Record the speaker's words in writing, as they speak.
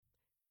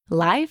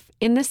Life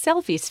in the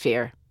Selfie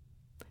Sphere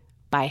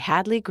by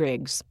Hadley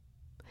Griggs.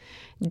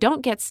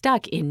 Don't get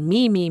stuck in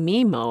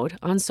me mode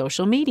on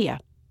social media.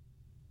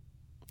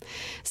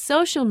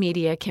 Social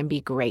media can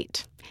be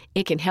great.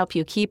 It can help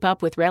you keep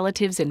up with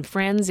relatives and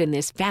friends in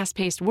this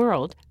fast-paced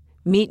world,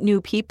 meet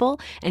new people,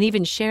 and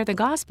even share the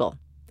gospel.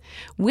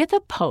 With a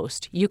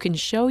post, you can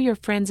show your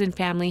friends and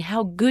family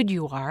how good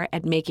you are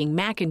at making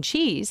mac and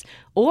cheese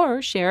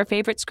or share a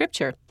favorite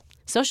scripture.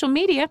 Social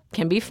media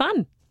can be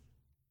fun.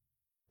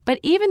 But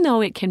even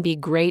though it can be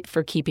great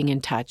for keeping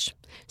in touch,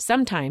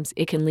 sometimes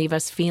it can leave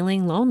us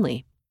feeling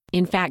lonely.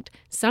 In fact,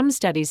 some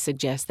studies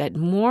suggest that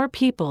more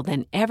people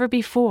than ever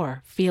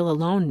before feel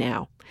alone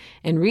now,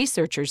 and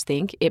researchers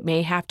think it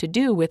may have to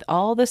do with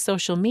all the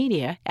social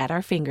media at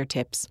our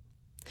fingertips.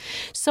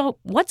 So,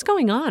 what's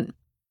going on?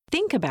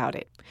 Think about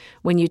it.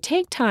 When you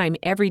take time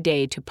every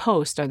day to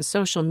post on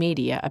social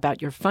media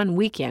about your fun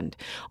weekend,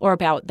 or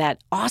about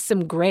that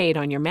awesome grade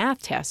on your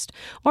math test,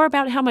 or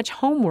about how much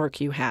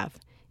homework you have,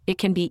 it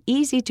can be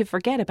easy to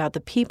forget about the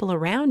people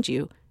around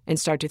you and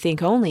start to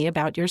think only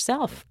about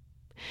yourself.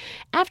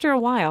 After a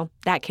while,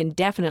 that can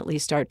definitely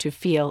start to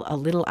feel a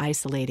little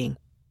isolating.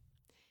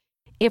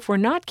 If we're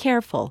not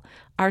careful,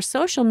 our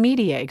social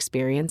media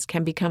experience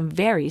can become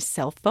very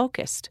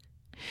self-focused.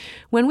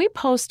 When we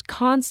post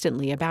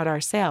constantly about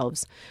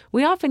ourselves,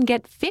 we often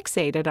get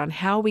fixated on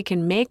how we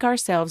can make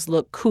ourselves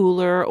look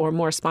cooler or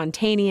more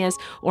spontaneous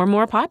or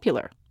more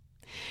popular.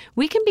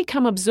 We can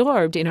become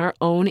absorbed in our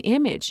own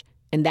image,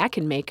 and that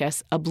can make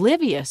us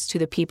oblivious to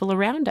the people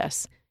around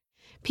us.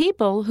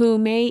 People who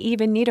may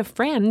even need a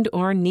friend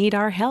or need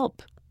our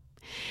help.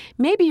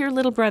 Maybe your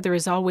little brother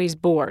is always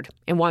bored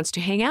and wants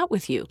to hang out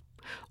with you.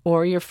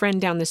 Or your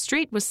friend down the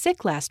street was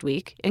sick last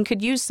week and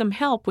could use some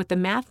help with the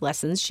math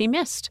lessons she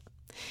missed.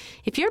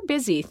 If you're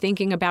busy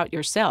thinking about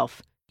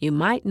yourself, you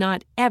might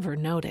not ever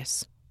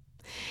notice.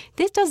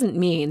 This doesn't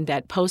mean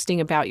that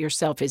posting about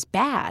yourself is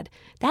bad.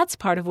 That's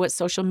part of what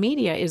social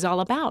media is all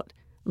about,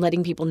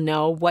 letting people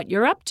know what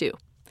you're up to.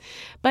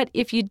 But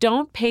if you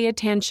don't pay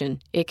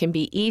attention, it can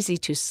be easy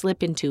to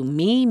slip into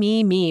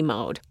me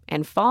mode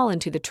and fall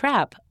into the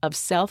trap of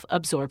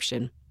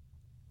self-absorption.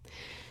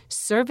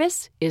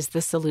 Service is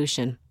the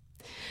solution.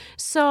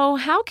 So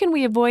how can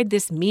we avoid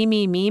this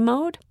me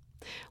mode?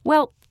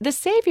 Well, the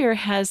Savior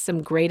has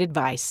some great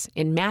advice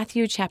in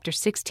Matthew chapter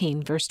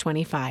 16, verse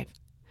 25.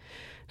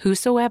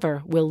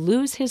 Whosoever will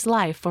lose his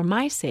life for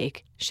my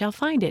sake shall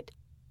find it.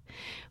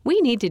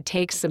 We need to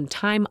take some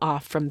time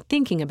off from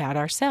thinking about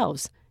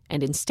ourselves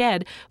and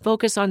instead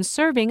focus on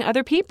serving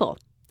other people.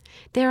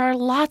 There are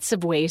lots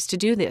of ways to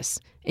do this,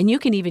 and you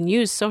can even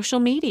use social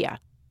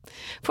media.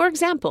 For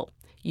example,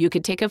 you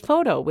could take a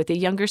photo with a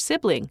younger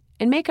sibling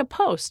and make a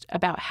post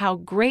about how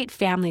great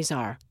families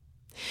are.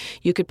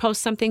 You could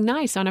post something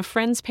nice on a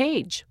friend's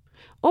page.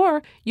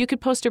 Or you could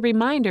post a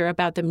reminder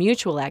about the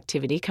mutual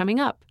activity coming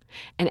up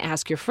and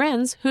ask your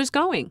friends who's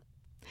going.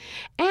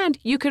 And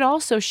you could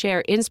also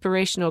share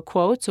inspirational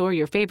quotes or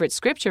your favorite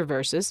scripture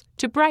verses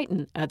to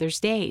brighten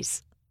others'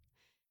 days.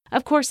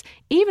 Of course,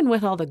 even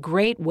with all the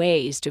great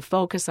ways to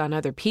focus on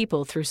other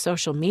people through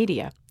social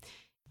media,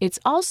 it's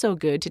also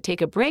good to take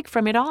a break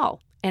from it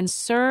all and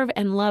serve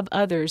and love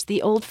others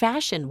the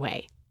old-fashioned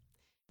way.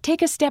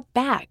 Take a step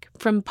back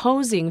from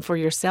posing for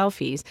your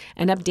selfies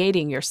and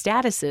updating your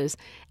statuses,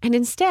 and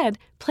instead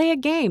play a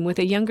game with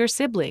a younger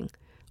sibling,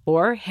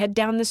 or head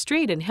down the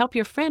street and help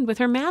your friend with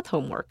her math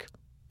homework.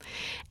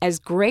 As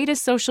great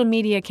as social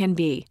media can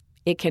be,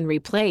 it can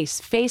replace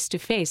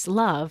face-to-face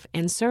love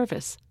and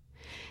service.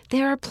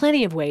 There are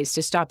plenty of ways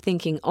to stop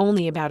thinking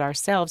only about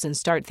ourselves and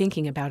start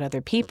thinking about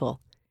other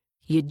people.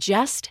 You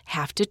just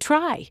have to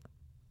try.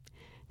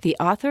 The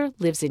author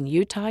lives in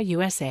Utah,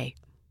 USA.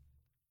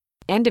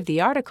 End of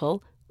the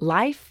article,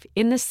 Life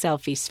in the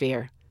Selfie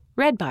Sphere,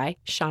 read by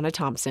Shauna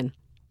Thompson.